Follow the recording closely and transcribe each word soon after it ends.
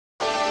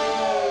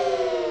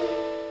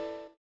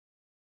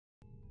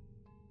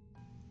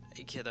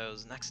Hey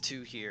kiddos, next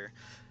two here,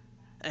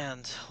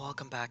 and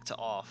welcome back to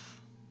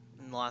Off.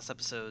 In the last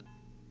episode,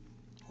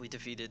 we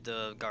defeated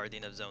the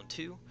Guardian of Zone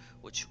 2,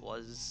 which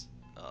was,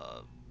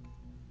 I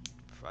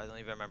don't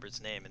even remember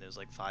its name, and it was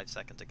like 5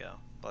 seconds ago.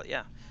 But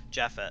yeah,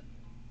 Japhet.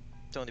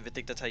 Don't even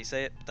think that's how you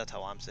say it, but that's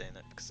how I'm saying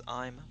it, because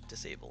I'm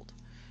disabled.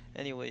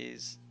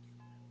 Anyways,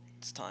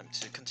 it's time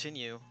to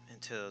continue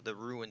into the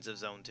ruins of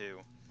Zone 2.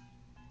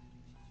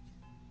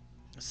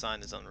 The sign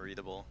is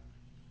unreadable.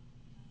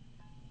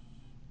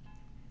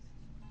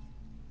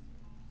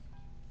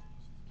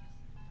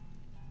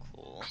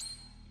 Cool.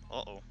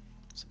 Uh-oh.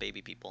 It's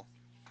baby people.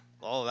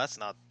 Oh, that's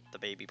not the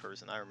baby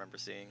person I remember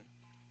seeing.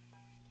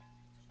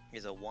 He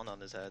has a 1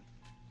 on his head.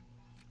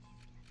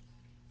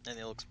 And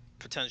he looks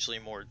potentially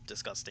more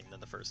disgusting than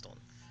the first one.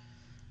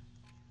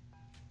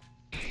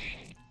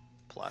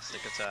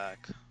 Plastic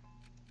attack.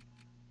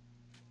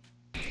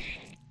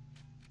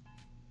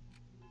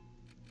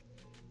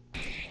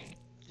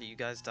 Do you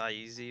guys die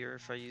easier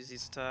if I use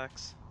these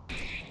attacks?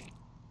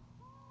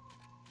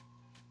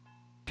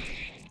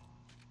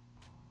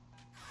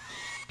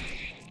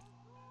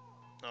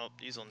 Oh,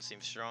 these ones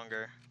seem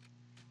stronger.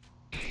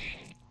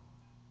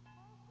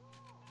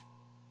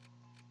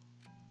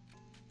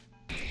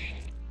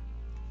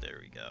 There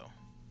we go.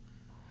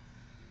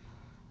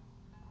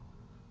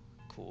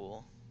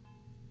 Cool.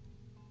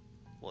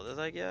 What did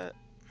I get?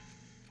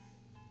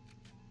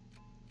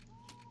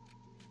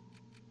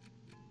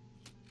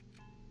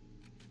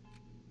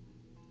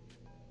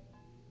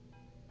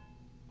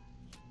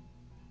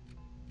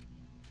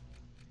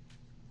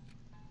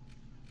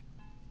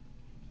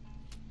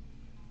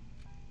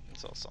 I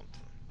saw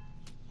something.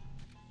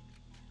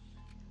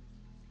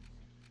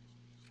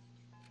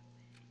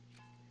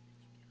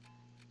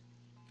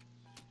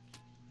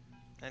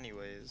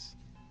 Anyways.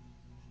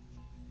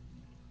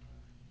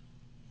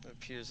 It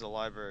appears the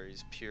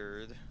library's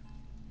pured.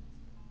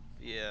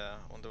 Yeah,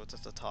 I wonder what's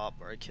at the top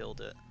where I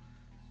killed it.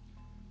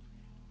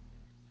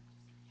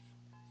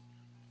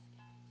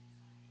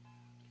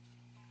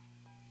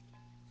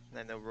 And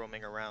I know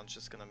roaming around is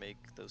just gonna make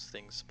those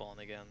things spawn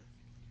again.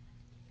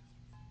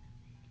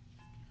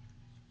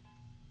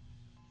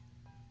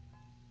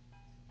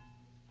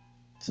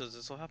 So is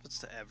this what happens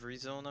to every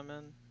zone I'm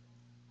in?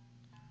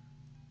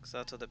 Because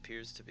that's what it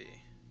appears to be.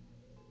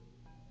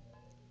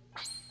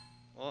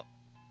 Oh.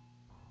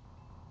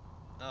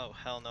 Oh,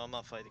 hell no, I'm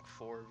not fighting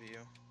 4 of you.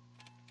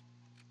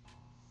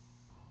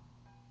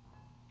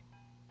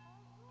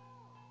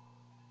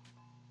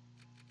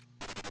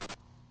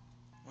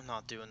 I'm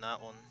not doing that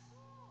one.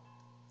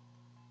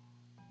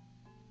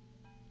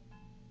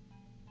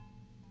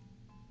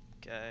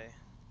 Okay.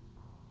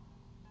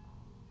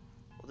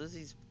 What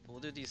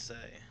do these say?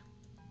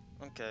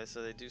 Okay,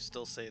 so they do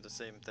still say the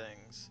same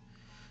things.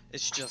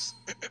 It's just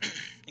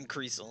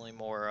increasingly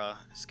more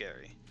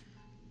scary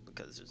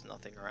because there's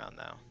nothing around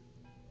now.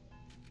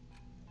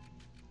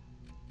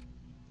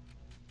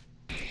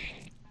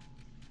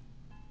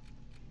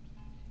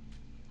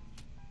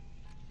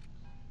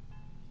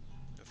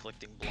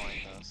 Inflicting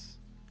blindness.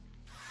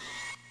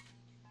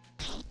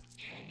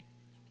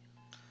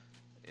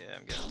 Yeah,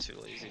 I'm getting too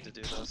lazy to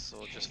do this, so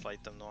we'll just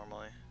fight them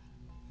normally.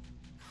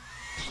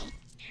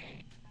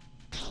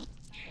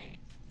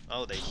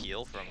 Oh, they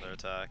heal from their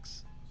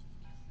attacks.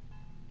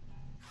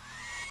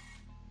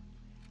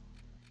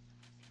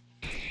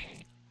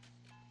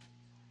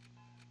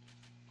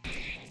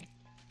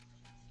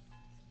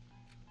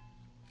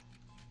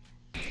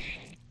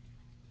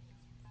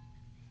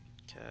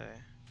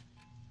 Okay.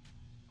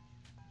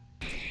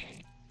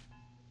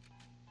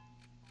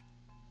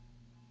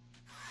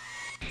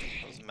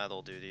 What does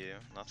metal do to you?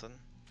 Nothing?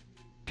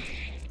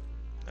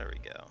 There we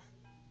go.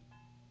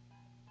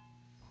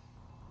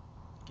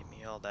 Give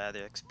me all that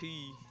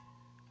XP.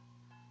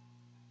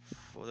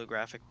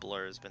 Photographic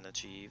blur has been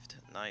achieved.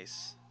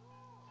 Nice.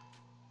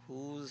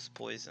 Who's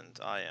poisoned?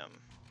 I am.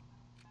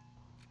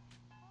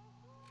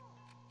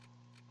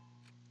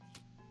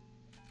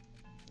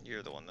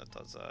 You're the one that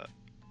does that.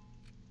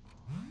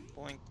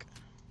 Boink.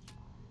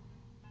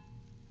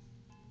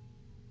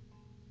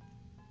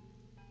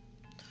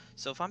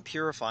 So if I'm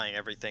purifying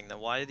everything, then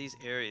why do these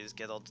areas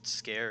get all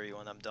scary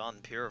when I'm done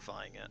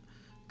purifying it?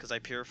 Because I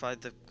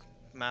purified the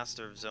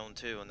master of Zone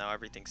 2 and now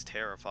everything's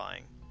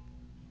terrifying.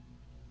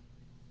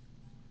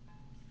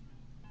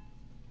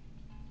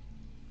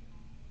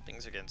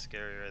 Things are getting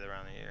scary right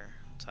around here.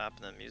 What's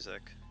happening to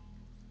music?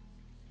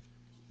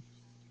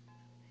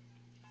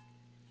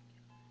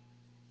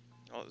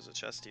 Oh, there's a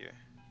chest here.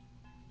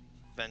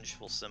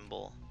 Vengeful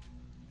symbol.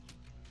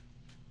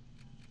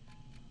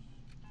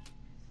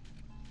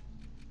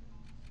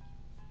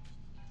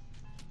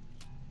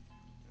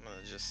 I'm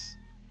gonna just...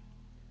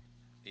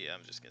 Yeah,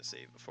 I'm just gonna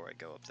save before I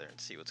go up there and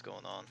see what's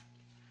going on.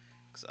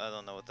 Because I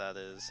don't know what that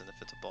is, and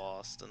if it's a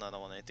boss, then I don't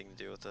want anything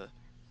to do with it.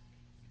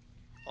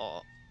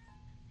 Oh.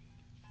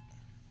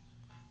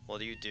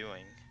 What are you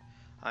doing?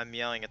 I'm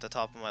yelling at the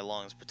top of my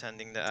lungs,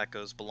 pretending the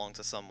echoes belong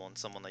to someone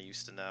I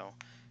used to know.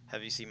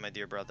 Have you seen my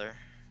dear brother?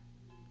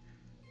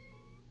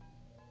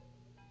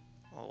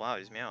 Oh wow,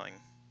 he's meowing.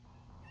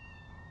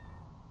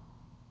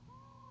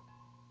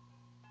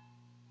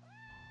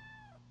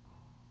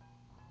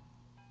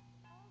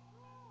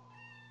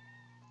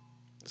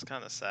 It's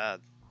kind of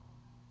sad.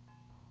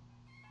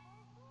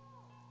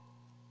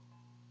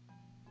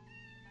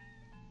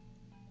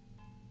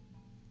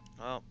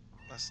 Well,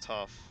 that's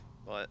tough,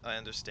 but I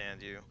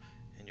understand you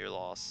and your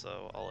loss,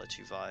 so I'll let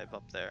you vibe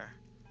up there.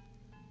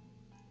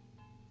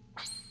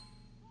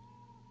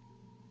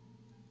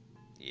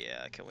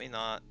 Yeah, can we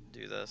not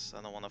do this?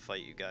 I don't want to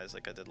fight you guys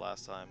like I did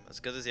last time. As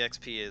good as the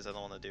XP is, I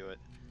don't want to do it.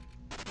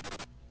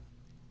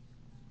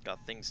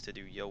 Got things to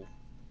do, yo.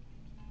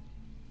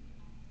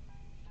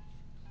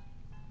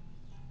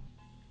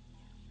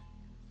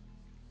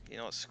 You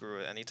know what,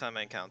 screw it. Anytime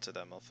I encounter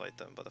them, I'll fight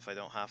them. But if I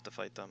don't have to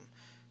fight them,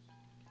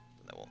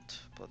 then I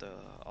won't. But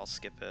I'll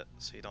skip it,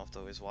 so you don't have to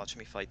always watch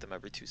me fight them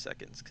every 2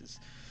 seconds, because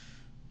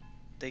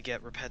they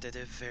get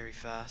repetitive very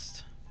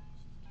fast.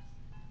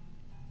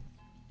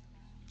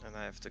 And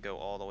I have to go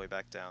all the way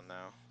back down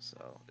now,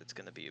 so it's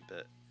gonna be a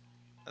bit...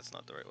 That's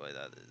not the right way,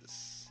 that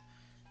is...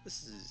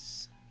 This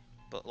is...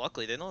 But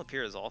luckily, they don't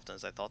appear as often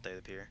as I thought they'd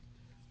appear.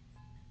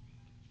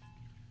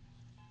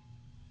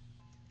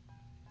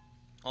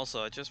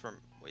 Also, I just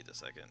wait a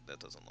second, that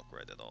doesn't look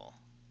right at all.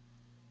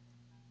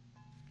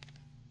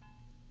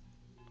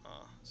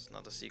 It's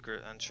not a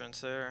secret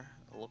entrance there.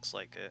 It looks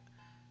like it.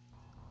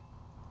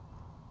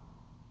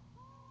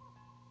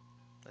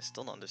 I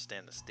still don't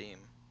understand this theme.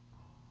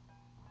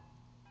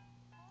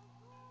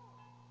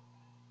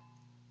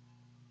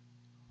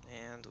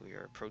 And we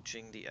are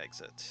approaching the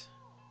exit.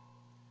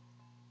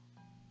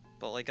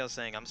 But like I was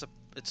saying,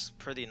 it's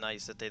pretty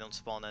nice that they don't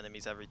spawn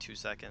enemies every 2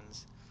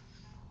 seconds.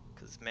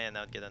 Because man,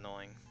 that would get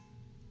annoying.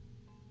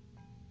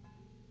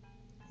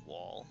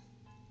 Wall.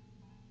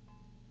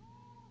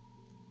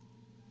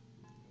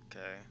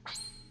 Okay.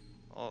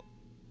 Oh.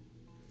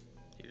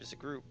 Here's a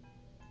group.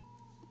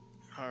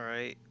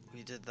 Alright,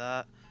 we did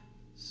that.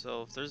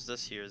 So if there's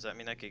this here, does that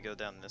mean I could go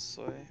down this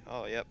way?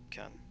 Oh, yep,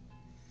 can.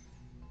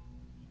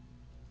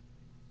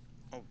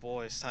 Oh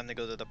boy, it's time to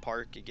go to the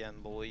park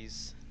again,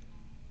 boys.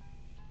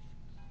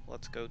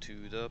 Let's go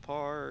to the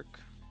park.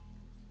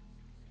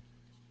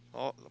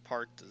 Oh, the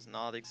park does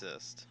not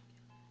exist.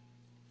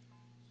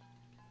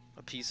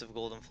 A piece of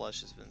golden flesh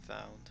has been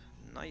found.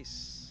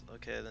 Nice.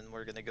 Okay, then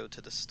we're gonna go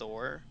to the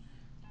store.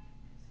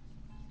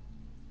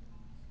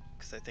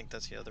 Because I think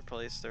that's the other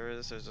place there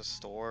is. There's a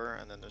store,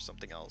 and then there's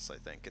something else, I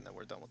think, and then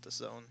we're done with the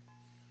zone.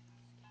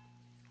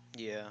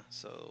 Yeah,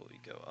 so we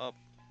go up.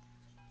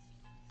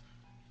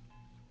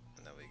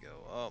 And then we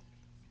go up.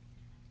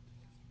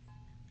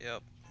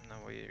 Yep, and then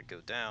we go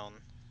down.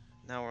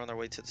 Now we're on our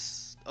way to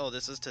this. Oh,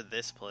 this is to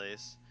this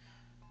place.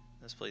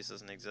 This place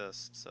doesn't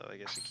exist, so I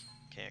guess we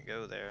can't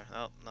go there.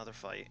 Oh, another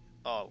fight.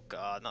 Oh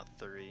god, not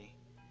 3.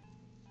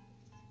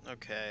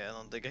 Okay, I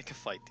don't think I can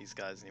fight these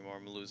guys anymore.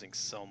 I'm losing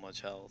so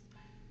much health.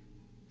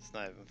 It's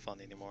not even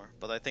fun anymore.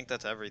 But I think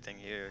that's everything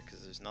here,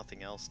 because there's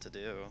nothing else to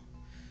do.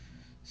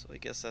 So I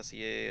guess that's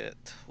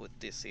it with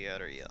this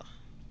area.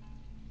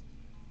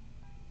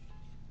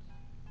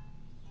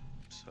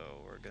 So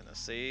we're gonna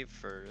save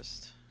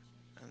first,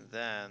 and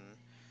then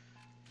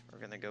we're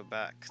gonna go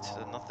back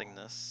to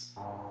nothingness.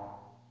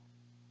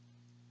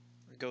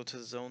 We go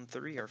to zone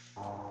 3, our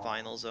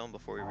final zone,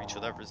 before we reach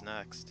whatever's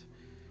next.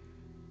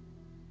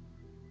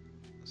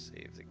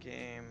 Save the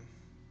game.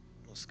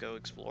 Let's go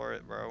explore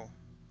it, bro.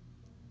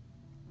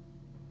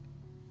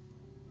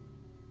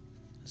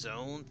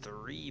 Zone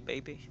 3,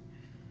 baby.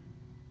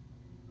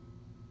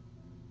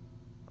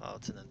 Oh,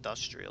 it's an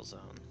industrial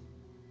zone.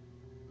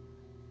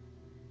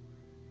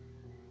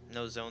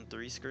 No zone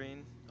 3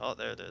 screen? Oh,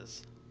 there it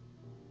is.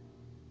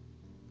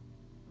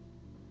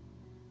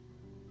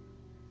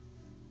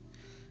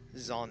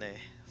 Zone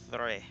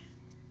 3.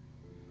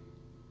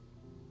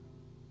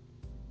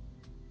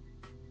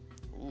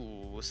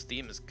 Ooh, this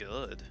theme is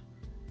good.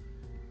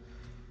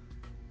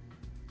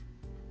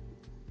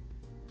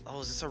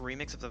 Oh, is this a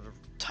remix of the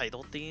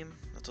title theme?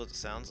 That's what it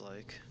sounds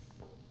like.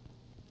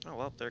 Oh,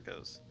 well, there it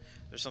goes.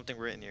 There's something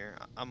written here.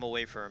 I'm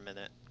away for a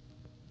minute.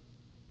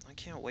 I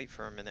can't wait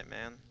for a minute,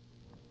 man.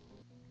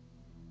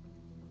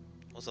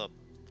 What's up?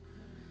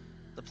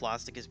 The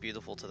plastic is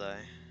beautiful today.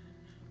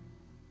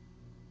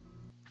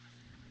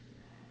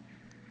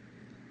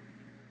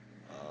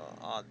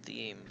 Odd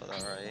theme, but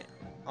alright.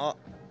 Oh!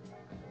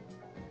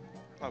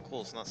 Oh,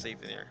 cool, it's not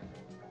safe in here.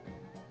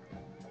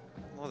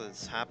 What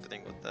is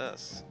happening with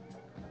this?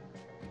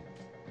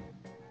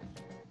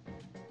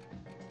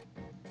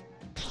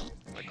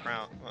 My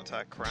crown. I'm gonna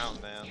attack crown,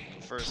 man.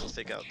 But first, let's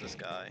take out this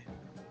guy.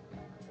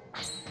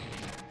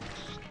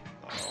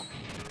 Uh-oh.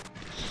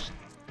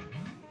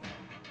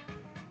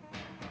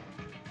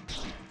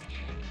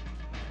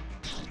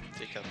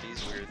 Take out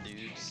these weird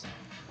dudes.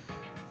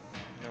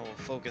 Now we'll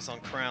focus on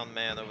crown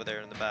man over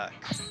there in the back.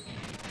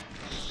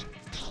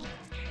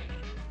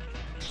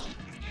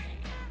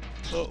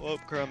 Oh,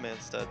 crown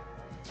man's dead.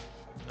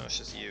 No, it's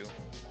just you.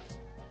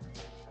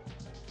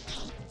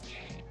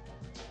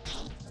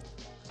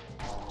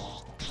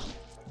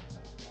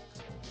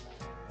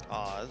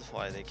 Ah, that's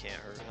why they can't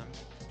hurt him.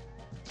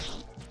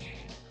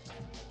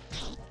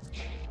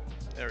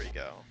 There we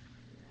go.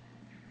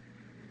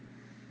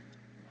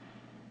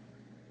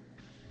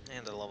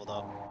 And I leveled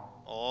up.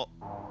 Oh.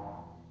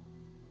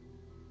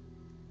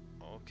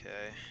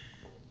 Okay.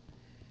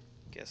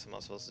 Guess I'm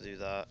not supposed to do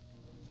that.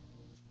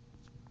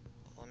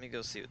 Let me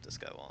go see what this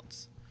guy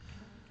wants.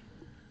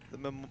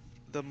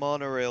 The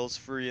monorail's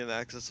free and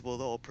accessible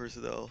to all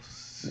personnel.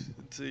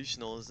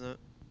 Sensational, isn't it?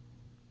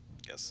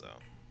 Guess so.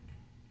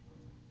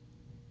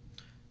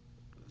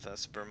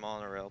 Vesper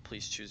monorail,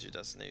 please choose your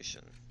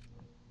destination.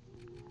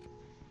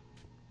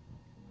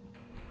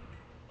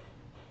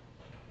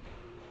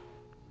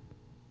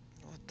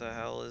 What the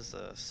hell is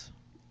this?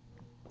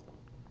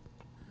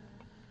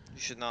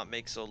 You should not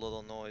make so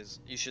little noise.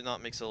 You should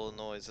not make so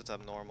little noise, it's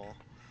abnormal.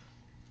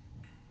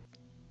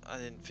 I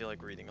didn't feel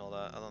like reading all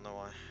that, I don't know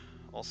why.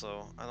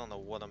 Also, I don't know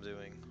what I'm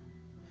doing.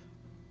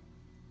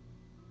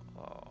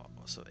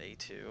 So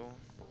A2.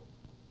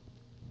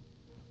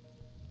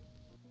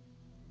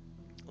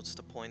 What's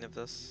the point of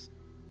this?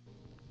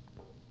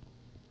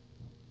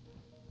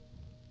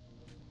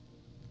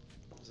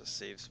 There's a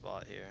save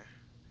spot here.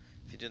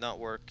 If you do not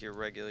work your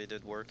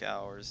regulated work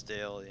hours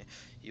daily,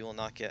 you will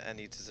not get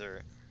any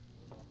dessert.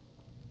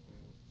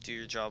 Do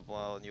your job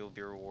well and you will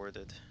be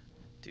rewarded.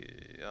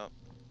 Yep,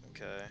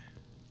 okay.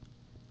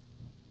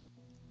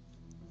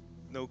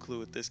 No clue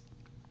what this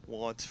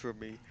wants from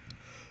me.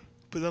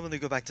 But I'm gonna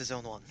go back to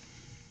zone 1.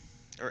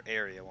 Or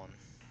area 1.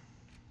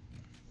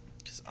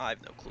 Because I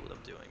have no clue what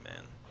I'm doing,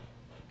 man.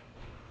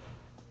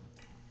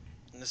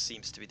 And this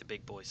seems to be the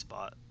big boy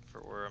spot for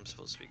where I'm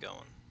supposed to be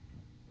going.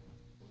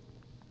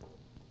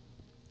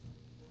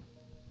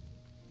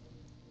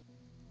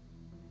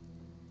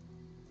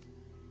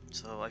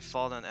 So I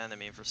fought an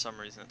enemy and for some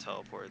reason it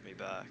teleported me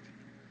back.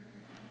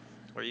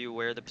 Are you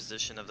aware the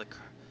position of the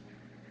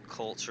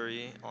culture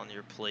on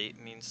your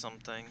plate means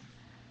something?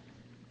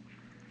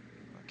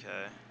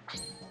 Okay.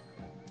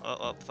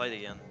 Oh, fight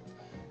again.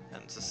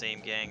 And it's the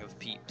same gang of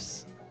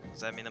peeps. Does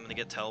that mean I'm gonna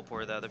get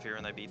teleported out of here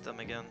and I beat them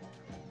again?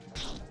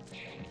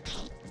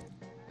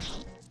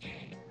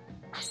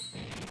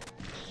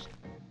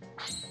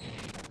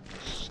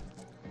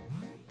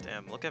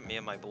 Damn, look at me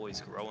and my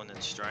boys growing in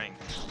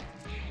strength.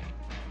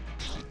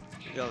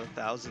 You got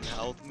 1,000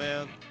 health,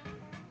 man.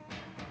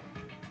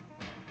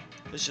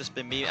 It's just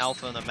been me,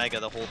 Alpha, and Omega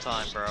the whole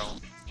time, bro.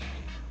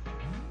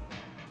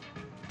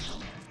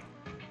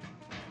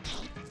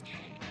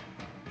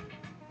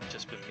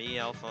 Just been me,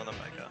 Alpha, and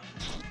Omega.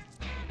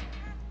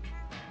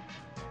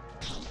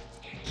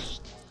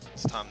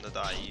 It's time to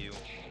die, you.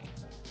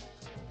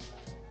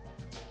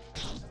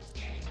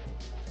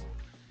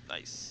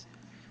 Nice.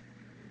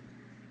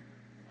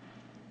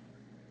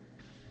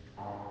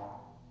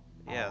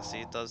 Yeah, see,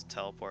 it does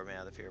teleport me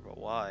out of here, but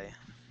why?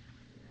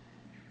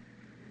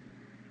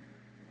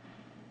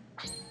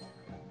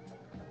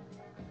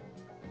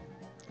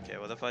 Okay,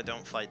 what if I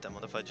don't fight them?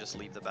 What if I just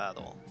leave the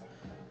battle?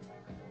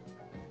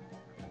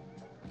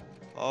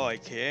 Oh, I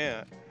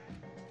can't.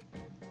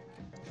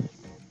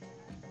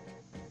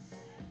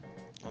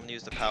 I'm gonna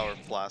use the power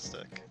of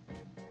plastic.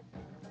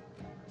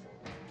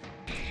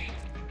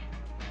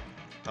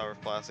 Power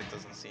of plastic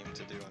doesn't seem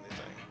to do anything.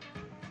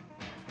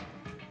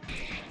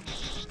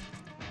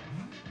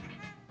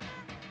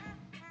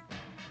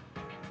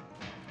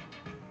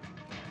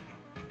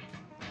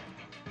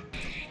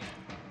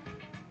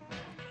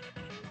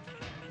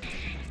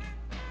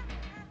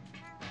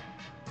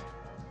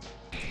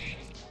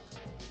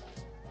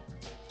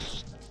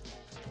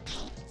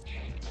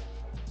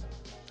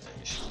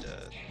 You should be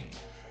dead.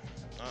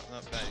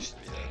 Not bad, you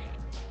should be dead.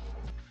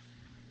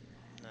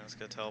 Now it's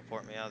gonna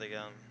teleport me out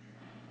again.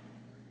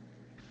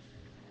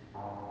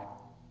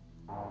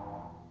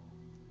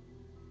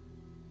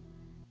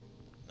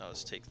 I'll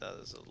just take that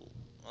as an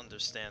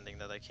understanding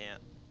that I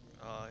can't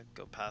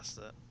go past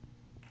it.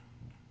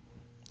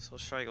 So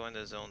let's try going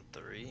to zone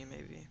 3,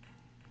 maybe?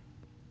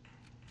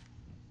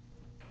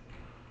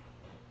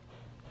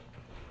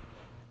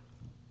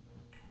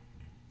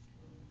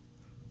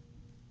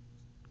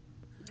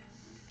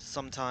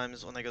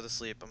 Sometimes when I go to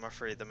sleep, I'm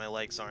afraid that my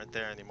legs aren't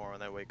there anymore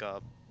when I wake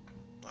up.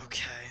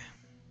 Okay.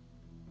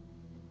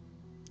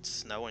 It's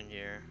snowing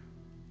here.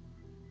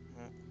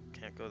 Well,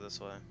 can't go this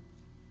way.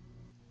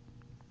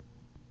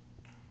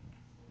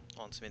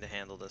 Wants me to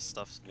handle this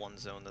stuff one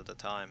zone at a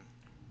time.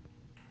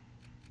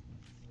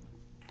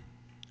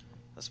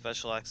 A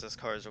special access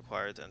card is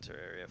required to enter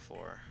Area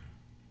 4.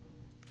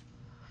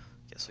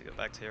 Guess we go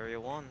back to Area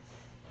 1.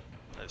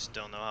 I just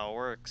don't know how it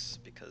works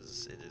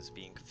because it is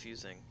being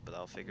confusing, but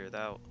I'll figure it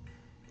out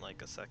in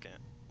like a second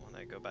when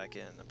I go back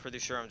in. I'm pretty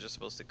sure I'm just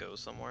supposed to go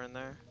somewhere in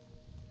there.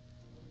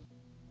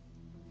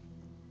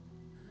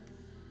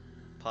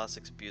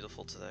 Plastic's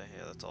beautiful today.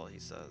 Yeah, that's all he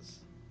says.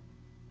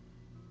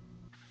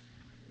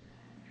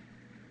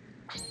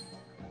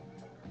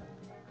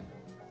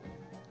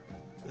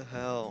 The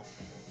hell?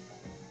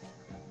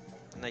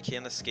 And I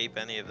can't escape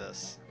any of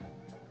this.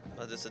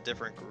 But it's a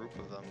different group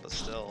of them, but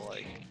still,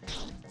 like,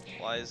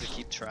 why does it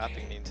keep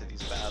trapping me into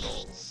these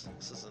battles?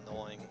 This is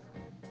annoying.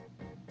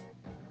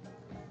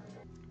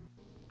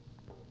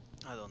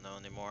 I don't know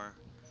anymore.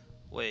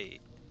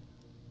 Wait.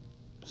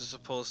 This is a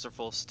poster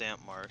full of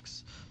stamp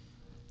marks.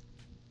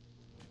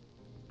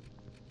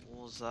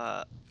 What was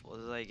that? What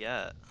did I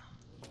get?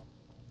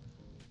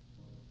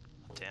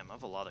 Damn, I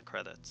have a lot of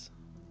credits.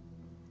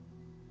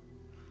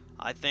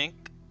 I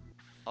think...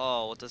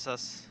 Oh, what does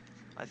this...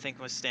 I think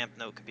my stamp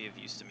note could be of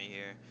use to me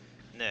here.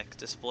 Nick,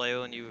 display it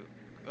when you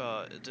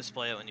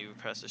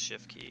press the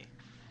shift key.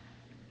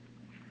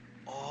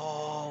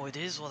 Oh, it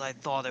is what I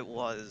thought it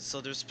was. So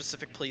there's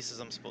specific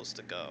places I'm supposed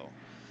to go.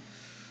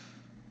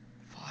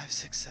 5,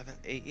 6, 7,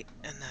 8,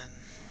 and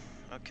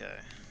then... Okay.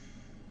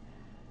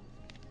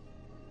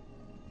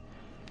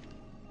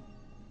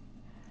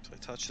 So I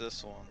touch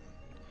this one,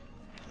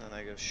 and then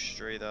I go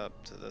straight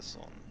up to this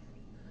one.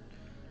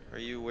 Are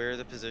you aware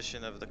the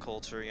position of the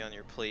Coultery on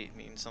your plate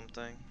means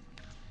something?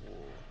 Ooh.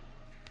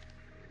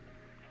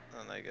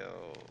 And then I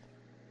go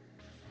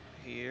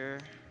here,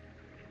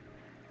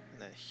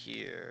 and then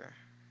here,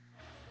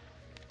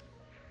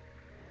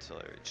 until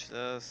I reach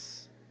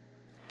this.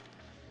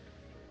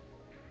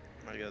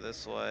 I go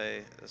this way,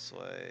 and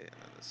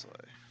then this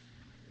way.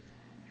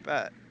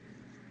 Bet.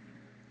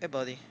 Hey,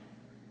 buddy.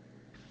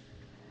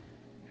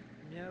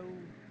 No.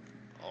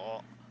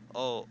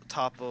 Oh,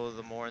 top of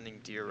the morning,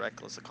 dear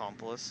reckless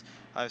accomplice.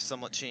 I have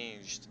somewhat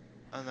changed.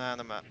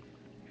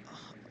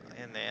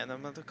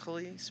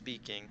 Inanimically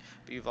speaking,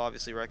 but you've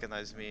obviously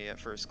recognized me at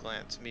first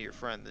glance. Me, your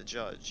friend, the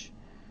judge.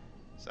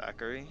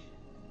 Zachary?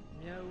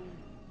 No.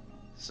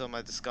 So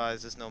my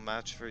disguise is no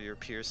match for your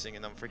piercing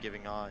and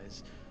unforgiving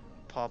eyes.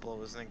 Pablo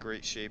isn't in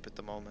great shape at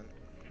the moment.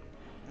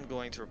 I'm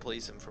going to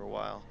replace him for a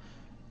while.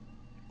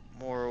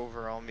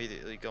 Moreover, I'll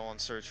immediately go on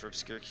search for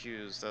obscure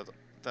cues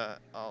that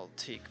I'll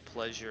take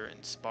pleasure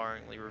in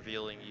sparingly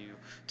revealing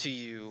to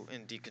you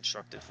in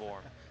deconstructed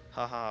form.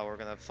 Haha, we're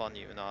gonna have fun,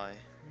 you and I.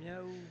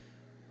 No.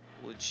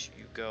 Would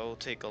you go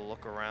take a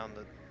look around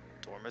the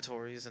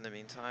dormitories in the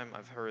meantime?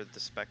 I've heard the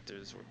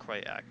specters were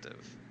quite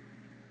active.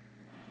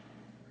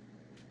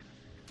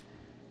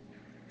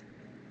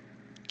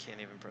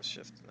 Can't even press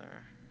shift in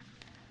there.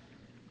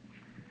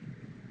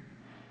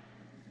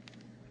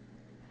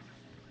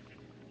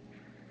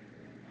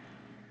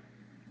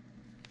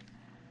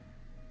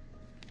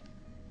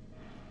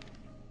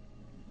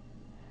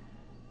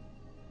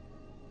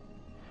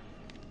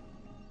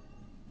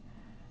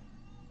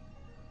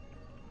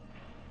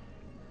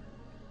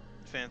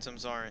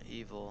 Phantoms aren't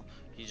evil.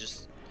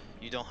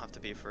 You don't have to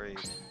be afraid.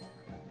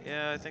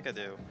 Yeah, I think I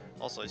do.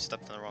 Also, I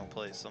stepped in the wrong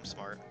place. I'm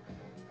smart.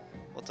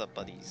 What's up,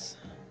 buddies?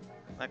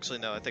 Actually,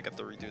 no, I think I have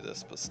to redo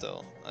this, but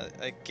still.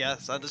 I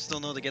guess. I just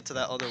don't know to get to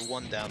that other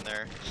one down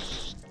there.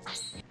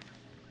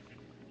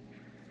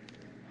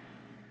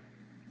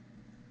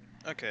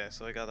 Okay,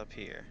 so I got up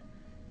here.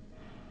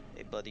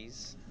 Hey,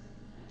 buddies.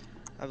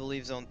 I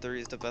believe Zone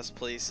 3 is the best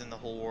place in the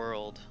whole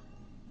world.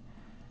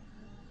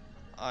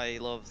 I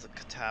love the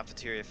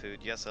cafeteria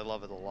food. Yes, I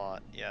love it a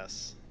lot.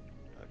 Yes.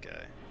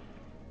 Okay.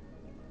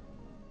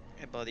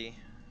 Hey, buddy.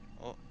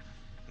 Oh.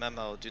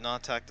 Memo, do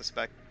not attack the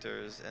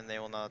specters, and they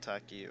will not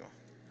attack you.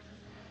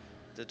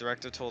 The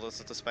director told us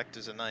that the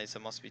specters are nice.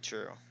 It must be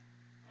true.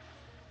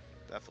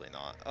 Definitely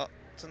not. Oh,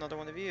 it's another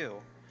one of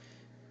you.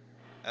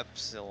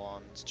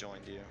 Epsilon's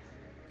joined you.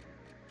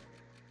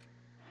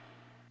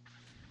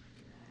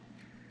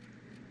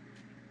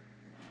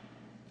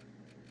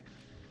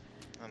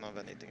 I don't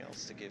have anything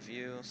else to give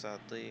you,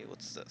 sadly.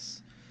 What's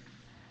this?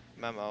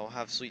 Memo,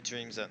 have sweet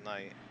dreams at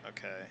night.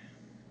 Okay.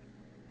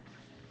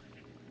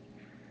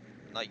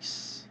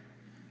 Nice.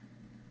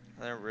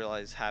 I didn't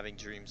realize having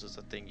dreams was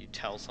a thing you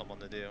tell someone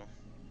to do.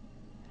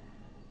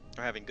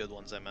 Or having good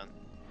ones, I meant.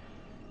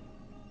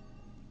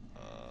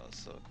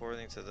 So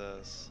according to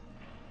this...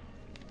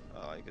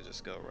 Oh, you could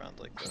just go around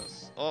like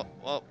this. Oh,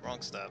 well,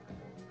 wrong step.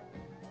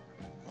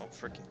 Oh,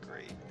 freaking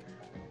great.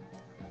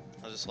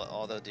 I'll just let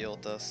Auto deal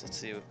with this. Let's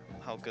see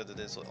how good it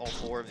is with all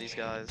 4 of these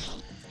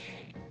guys.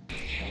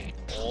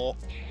 Oh,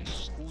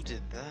 who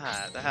did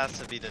that? That has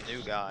to be the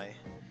new guy.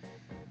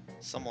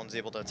 Someone's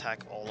able to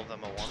attack all of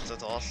them at once.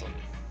 That's awesome.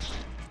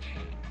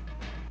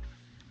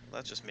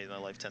 That just made my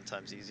life 10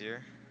 times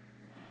easier.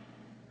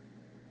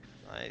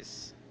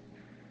 Nice.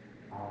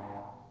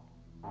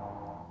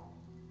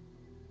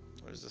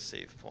 Where's the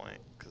save point?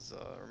 Because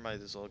I might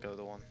as well go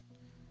to one.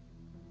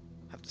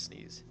 Have to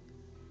sneeze.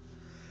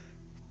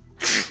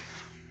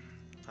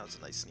 That was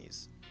a nice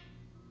sneeze.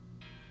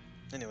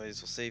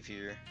 Anyways, we'll save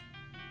here.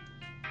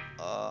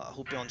 I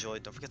hope you all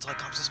enjoyed. Don't forget to like,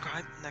 comment,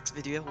 subscribe. Next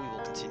video, we will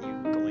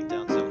continue going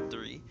down Zone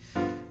 3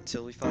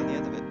 until we find the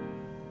end of it.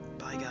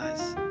 Bye,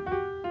 guys.